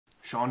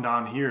Sean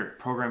Don here,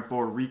 Program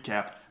 4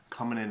 recap,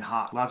 coming in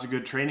hot. Lots of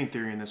good training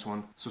theory in this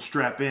one, so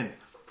strap in.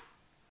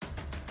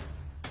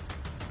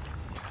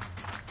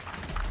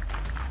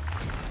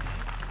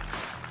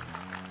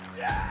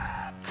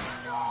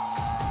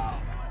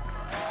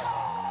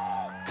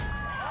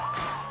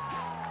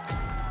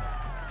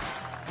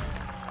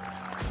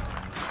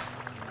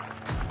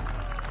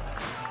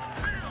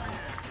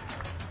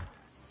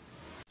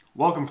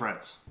 Welcome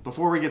friends.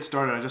 Before we get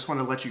started, I just want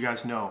to let you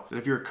guys know that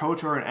if you're a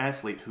coach or an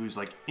athlete who's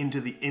like into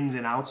the ins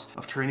and outs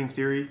of training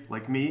theory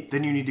like me,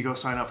 then you need to go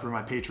sign up for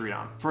my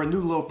Patreon. For a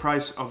new low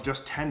price of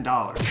just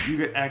 $10, you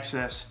get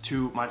access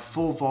to my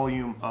full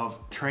volume of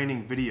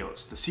training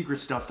videos, the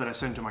secret stuff that I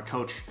send to my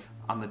coach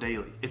on the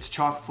daily. It's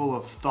chock full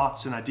of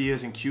thoughts and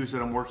ideas and cues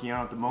that I'm working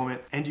on at the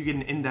moment, and you get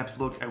an in-depth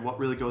look at what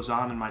really goes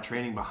on in my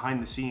training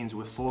behind the scenes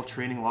with full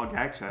training log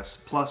access,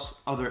 plus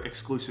other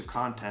exclusive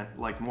content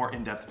like more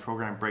in-depth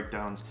program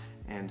breakdowns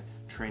and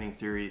training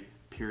theory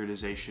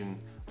periodization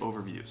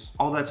overviews.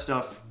 All that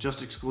stuff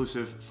just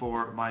exclusive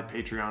for my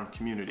Patreon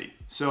community.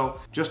 So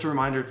just a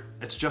reminder,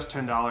 it's just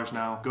 $10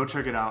 now. Go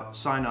check it out,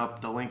 sign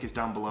up. The link is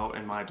down below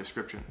in my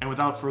description. And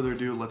without further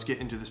ado, let's get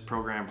into this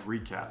program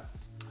recap.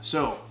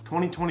 So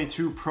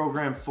 2022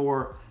 Program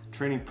 4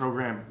 training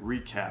program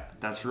recap.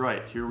 That's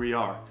right, here we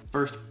are.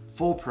 First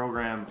full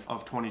program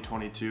of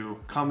 2022,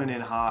 coming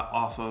in hot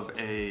off of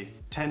a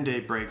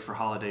 10-day break for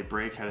holiday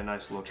break. Had a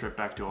nice little trip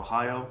back to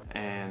Ohio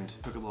and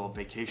took a little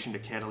vacation to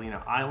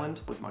Catalina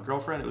Island with my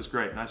girlfriend. It was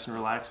great, nice and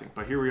relaxing.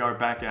 But here we are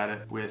back at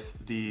it with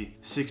the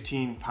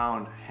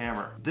 16-pound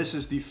hammer. This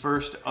is the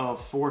first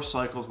of 4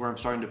 cycles where I'm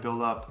starting to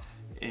build up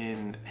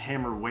in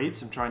hammer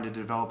weights. I'm trying to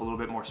develop a little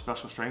bit more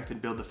special strength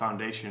and build the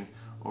foundation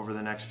over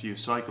the next few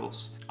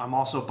cycles. I'm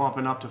also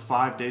bumping up to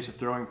 5 days of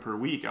throwing per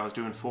week. I was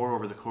doing 4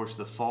 over the course of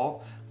the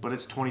fall, but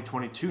it's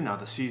 2022 now.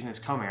 The season is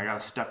coming. I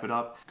gotta step it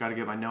up, gotta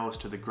get my nose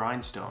to the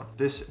grindstone.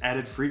 This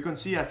added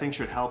frequency I think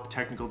should help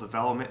technical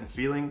development and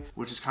feeling,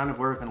 which is kind of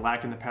where I've been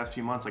lacking the past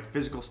few months. Like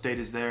physical state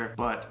is there,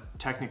 but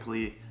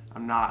technically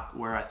I'm not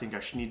where I think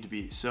I should need to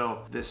be.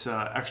 So this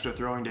extra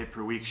throwing day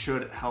per week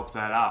should help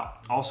that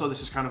out. Also,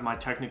 this is kind of my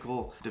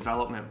technical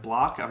development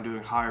block. I'm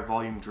doing higher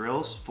volume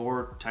drills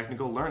for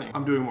technical learning.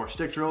 I'm doing more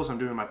stick drills, I'm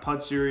doing my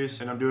PUD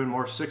series, and I'm doing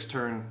more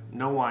 6-turn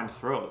no wind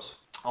throws.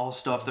 All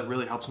stuff that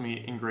really helps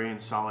me ingrain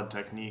solid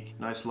technique,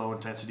 nice low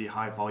intensity,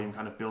 high volume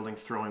kind of building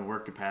throwing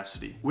work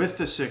capacity. With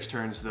the 6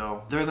 turns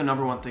though, they're the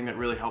 #1 thing that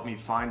really helped me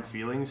find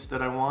feelings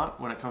that I want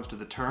when it comes to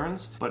the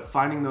turns, but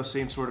finding those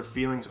same sort of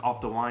feelings off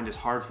the wind is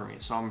hard for me.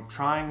 So I'm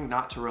trying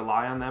not to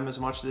rely on them as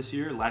much this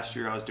year. Last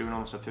year I was doing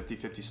almost a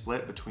 50-50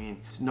 split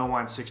between no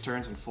wind 6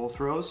 turns and full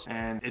throws,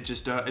 and it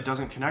just it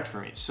doesn't connect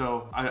for me.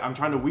 So I'm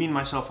trying to wean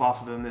myself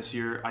off of them this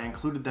year. I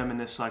included them in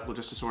this cycle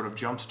just to sort of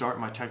jumpstart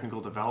my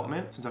technical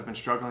development since I've been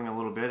struggling a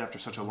little bit after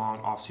such a long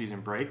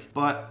off-season break,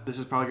 but this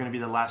is probably going to be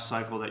the last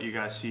cycle that you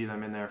guys see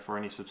them in there for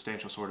any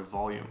substantial sort of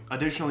volume.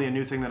 Additionally, a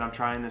new thing that I'm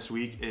trying this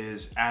week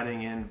is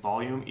adding in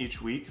volume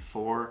each week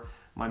for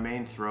my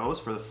main throws,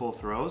 for the full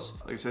throws.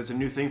 Like I said, it's a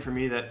new thing for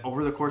me that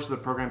over the course of the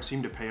program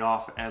seemed to pay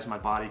off as my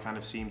body kind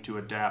of seemed to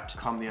adapt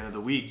come the end of the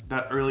week.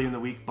 That early in the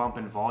week bump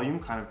in volume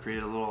kind of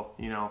created a little,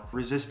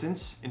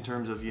 resistance in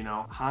terms of,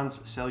 Hans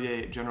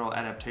Selye general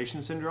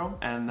adaptation syndrome.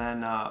 And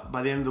then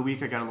by the end of the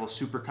week, I got a little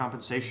super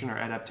compensation or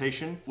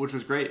adaptation, which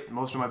was great.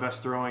 Most of my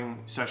best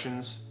throwing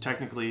sessions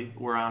technically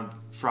were on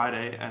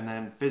Friday, and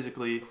then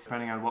physically,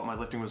 depending on what my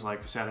lifting was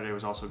like, Saturday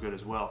was also good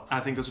as well. I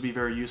think this will be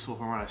very useful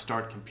for when I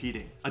start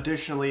competing.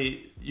 Additionally,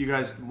 you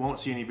guys won't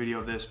see any video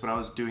of this, but I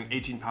was doing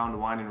 18-pound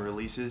wind and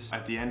releases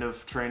at the end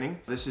of training.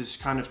 This is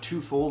kind of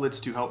twofold. It's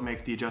to help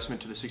make the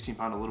adjustment to the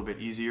 16-pound a little bit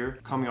easier.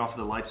 Coming off of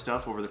the light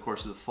stuff over the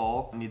course of the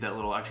fall, I need that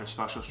little extra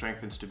special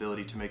strength and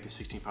stability to make the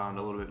 16-pound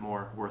a little bit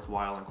more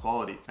worthwhile in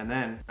quality. And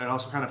then it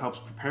also kind of helps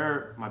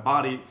prepare my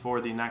body for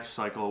the next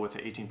cycle with the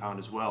 18-pound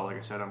as well. Like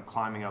I said, I'm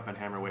climbing up in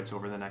hammer weights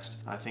over the next,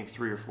 I think,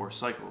 3 or 4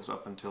 cycles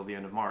up until the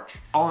end of March.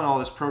 All in all,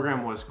 this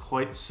program was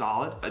quite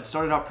solid. It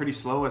started out pretty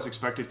slow as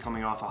expected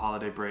coming off a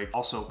holiday break,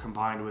 also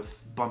combined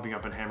with bumping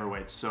up in hammer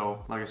weights.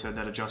 So like I said,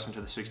 that adjustment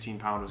to the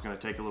 16-pound was going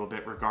to take a little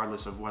bit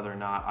regardless of whether or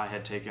not I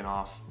had taken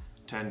off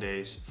 10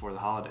 days for the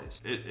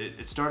holidays.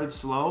 It started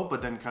slow,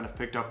 but then kind of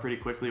picked up pretty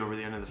quickly over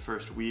the end of the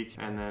first week,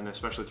 and then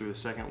especially through the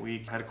second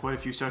week. I had quite a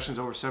few sessions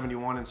over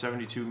 71 and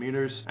 72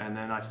 meters, and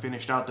then I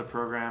finished out the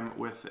program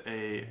with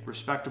a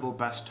respectable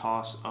best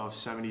toss of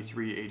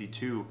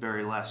 73.82.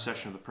 Very last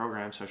session of the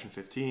program, session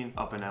 15,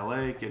 up in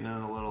LA, getting in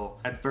a little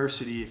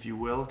adversity, if you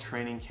will,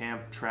 training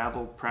camp,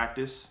 travel,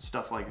 practice,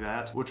 stuff like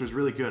that, which was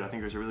really good. I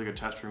think it was a really good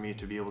test for me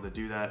to be able to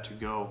do that, to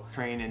go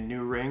train in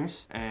new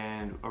rings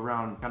and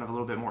around kind of a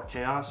little bit more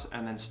chaos, and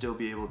and then still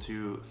be able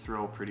to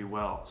throw pretty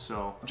well.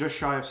 So just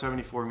shy of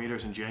 74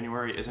 meters in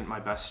January isn't my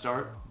best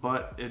start,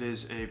 but it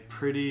is a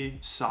pretty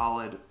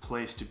solid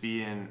place to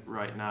be in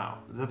right now.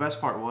 The best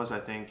part was, I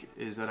think,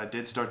 is that I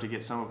did start to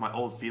get some of my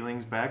old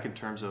feelings back in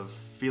terms of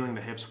feeling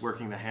the hips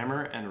working the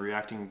hammer and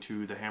reacting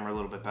to the hammer a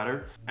little bit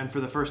better. And for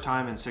the first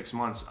time in 6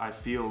 months, I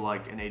feel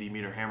like an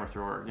 80-meter hammer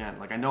thrower again.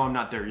 Like, I know I'm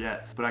not there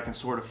yet, but I can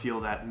sort of feel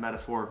that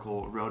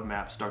metaphorical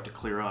roadmap start to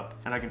clear up,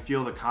 and I can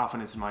feel the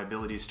confidence in my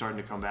abilities starting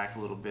to come back a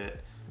little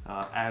bit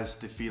as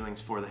the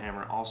feelings for the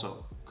hammer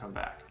also come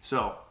back.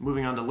 So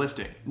moving on to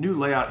lifting. New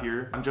layout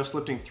here. I'm just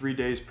lifting 3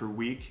 days per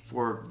week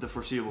for the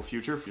foreseeable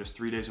future, for just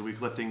 3 days a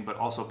week lifting, but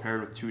also paired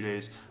with 2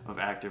 days of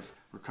active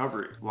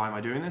recovery. Why am I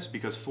doing this?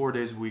 Because 4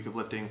 days a week of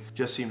lifting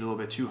just seemed a little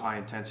bit too high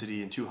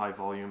intensity and too high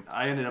volume.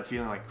 I ended up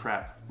feeling like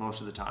crap most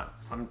of the time.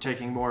 I'm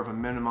taking more of a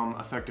minimum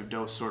effective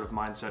dose sort of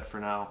mindset for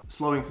now,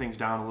 slowing things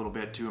down a little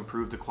bit to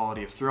improve the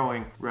quality of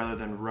throwing rather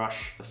than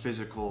rush the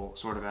physical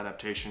sort of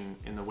adaptation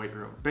in the weight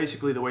room.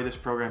 Basically, the way this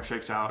program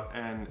shakes out,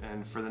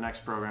 and for the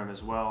next program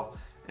as well,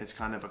 it's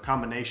kind of a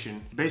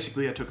combination.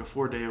 Basically, I took a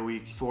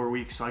 4-day-a-week,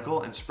 4-week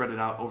cycle and spread it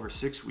out over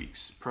 6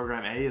 weeks.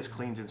 Program A is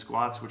cleans and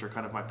squats, which are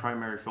kind of my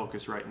primary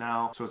focus right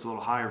now, so it's a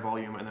little higher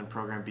volume, and then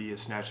Program B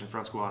is snatch and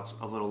front squats,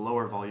 a little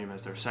lower volume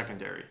as their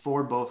secondary.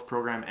 For both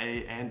Program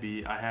A and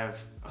B, I have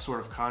a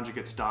sort of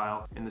conjugate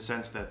style in the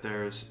sense that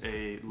there's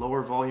a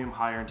lower volume,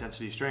 higher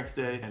intensity strength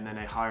day, and then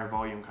a higher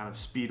volume kind of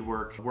speed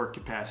work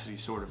capacity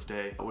sort of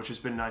day, which has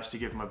been nice to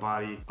give my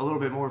body a little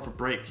bit more of a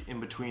break in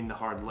between the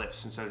hard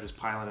lifts instead of just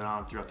piling it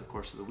on throughout the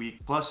course of the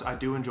week. Plus, I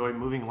do enjoy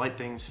moving light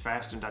things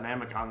fast and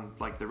dynamic on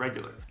like the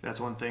regular.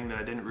 That's one thing that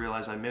I didn't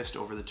realize I missed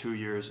over the 2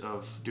 years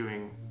of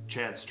doing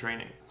Chad's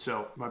training.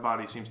 So my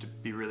body seems to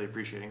be really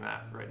appreciating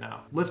that right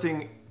now.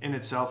 Lifting in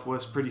itself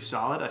was pretty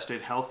solid. I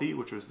stayed healthy,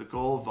 which was the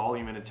goal.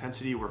 Volume and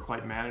intensity were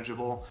quite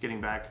manageable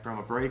getting back from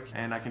a break,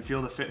 and I can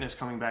feel the fitness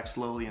coming back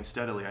slowly and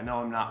steadily. I know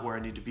I'm not where I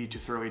need to be to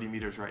throw 80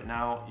 meters right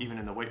now, even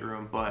in the weight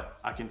room, but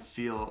I can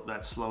feel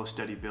that slow,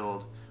 steady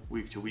build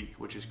week to week,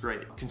 which is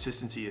great.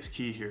 Consistency is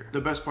key here. The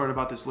best part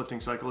about this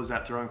lifting cycle is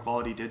that throwing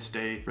quality did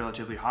stay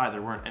relatively high.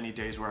 There weren't any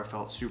days where I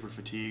felt super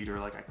fatigued or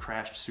like I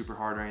crashed super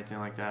hard or anything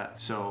like that.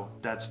 So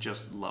that's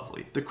just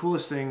lovely. The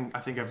coolest thing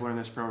I think I've learned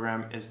in this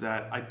program is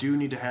that I do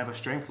need to have a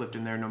strength lift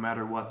in there no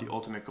matter what the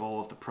ultimate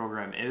goal of the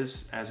program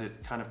is, as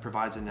it kind of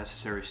provides a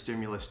necessary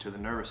stimulus to the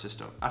nervous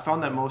system. I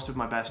found that most of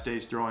my best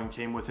days throwing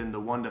came within the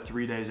 1 to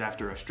 3 days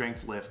after a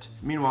strength lift.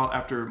 Meanwhile,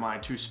 after my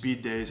 2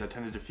 speed days, I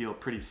tended to feel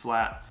pretty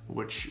flat,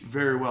 which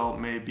very well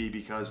may be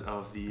because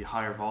of the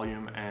higher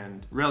volume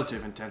and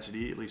relative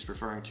intensity, at least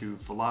referring to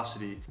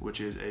velocity, which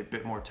is a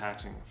bit more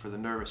taxing for the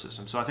nervous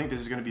system. So I think this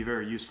is going to be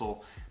very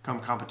useful come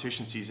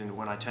competition season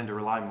when I tend to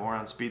rely more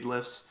on speed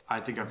lifts.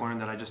 I think I've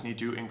learned that I just need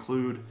to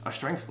include a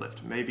strength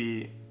lift,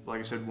 maybe, like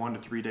I said, 1 to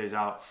 3 days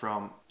out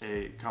from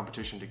a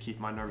competition to keep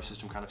my nervous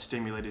system kind of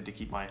stimulated, to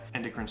keep my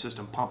endocrine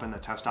system pumping the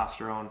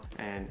testosterone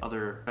and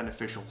other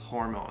beneficial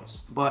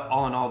hormones. But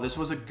all in all, this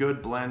was a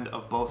good blend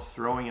of both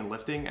throwing and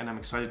lifting, and I'm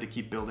excited to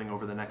keep building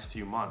over the next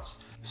few months.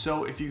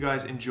 So if you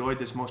guys enjoyed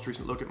this most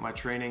recent look at my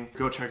training,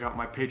 go check out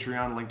my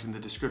Patreon linked in the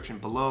description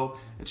below.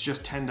 It's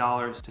just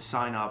 $10 to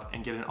sign up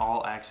and get an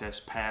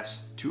all-access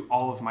pass to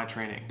all of my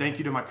training. Thank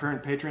you to my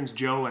current patrons,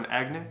 Joe and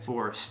Agnes,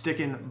 for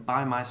sticking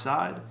by my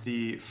side.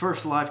 The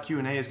first live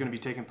Q&A is going to be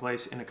taking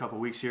place in a couple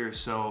weeks here,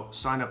 so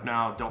sign up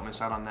now. Don't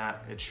miss out on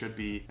that. It should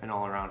be an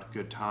all-around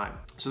good time.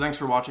 So thanks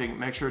for watching.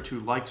 Make sure to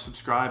like,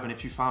 subscribe, and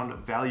if you found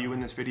value in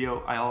this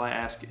video, all I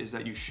ask is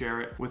that you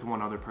share it with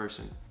one other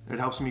person. It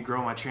helps me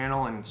grow my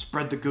channel and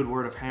spread the good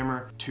word of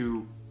hammer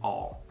to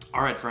all.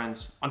 All right,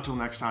 friends, until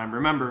next time,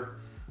 remember,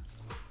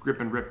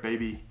 grip and rip,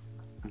 baby.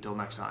 Until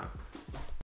next time.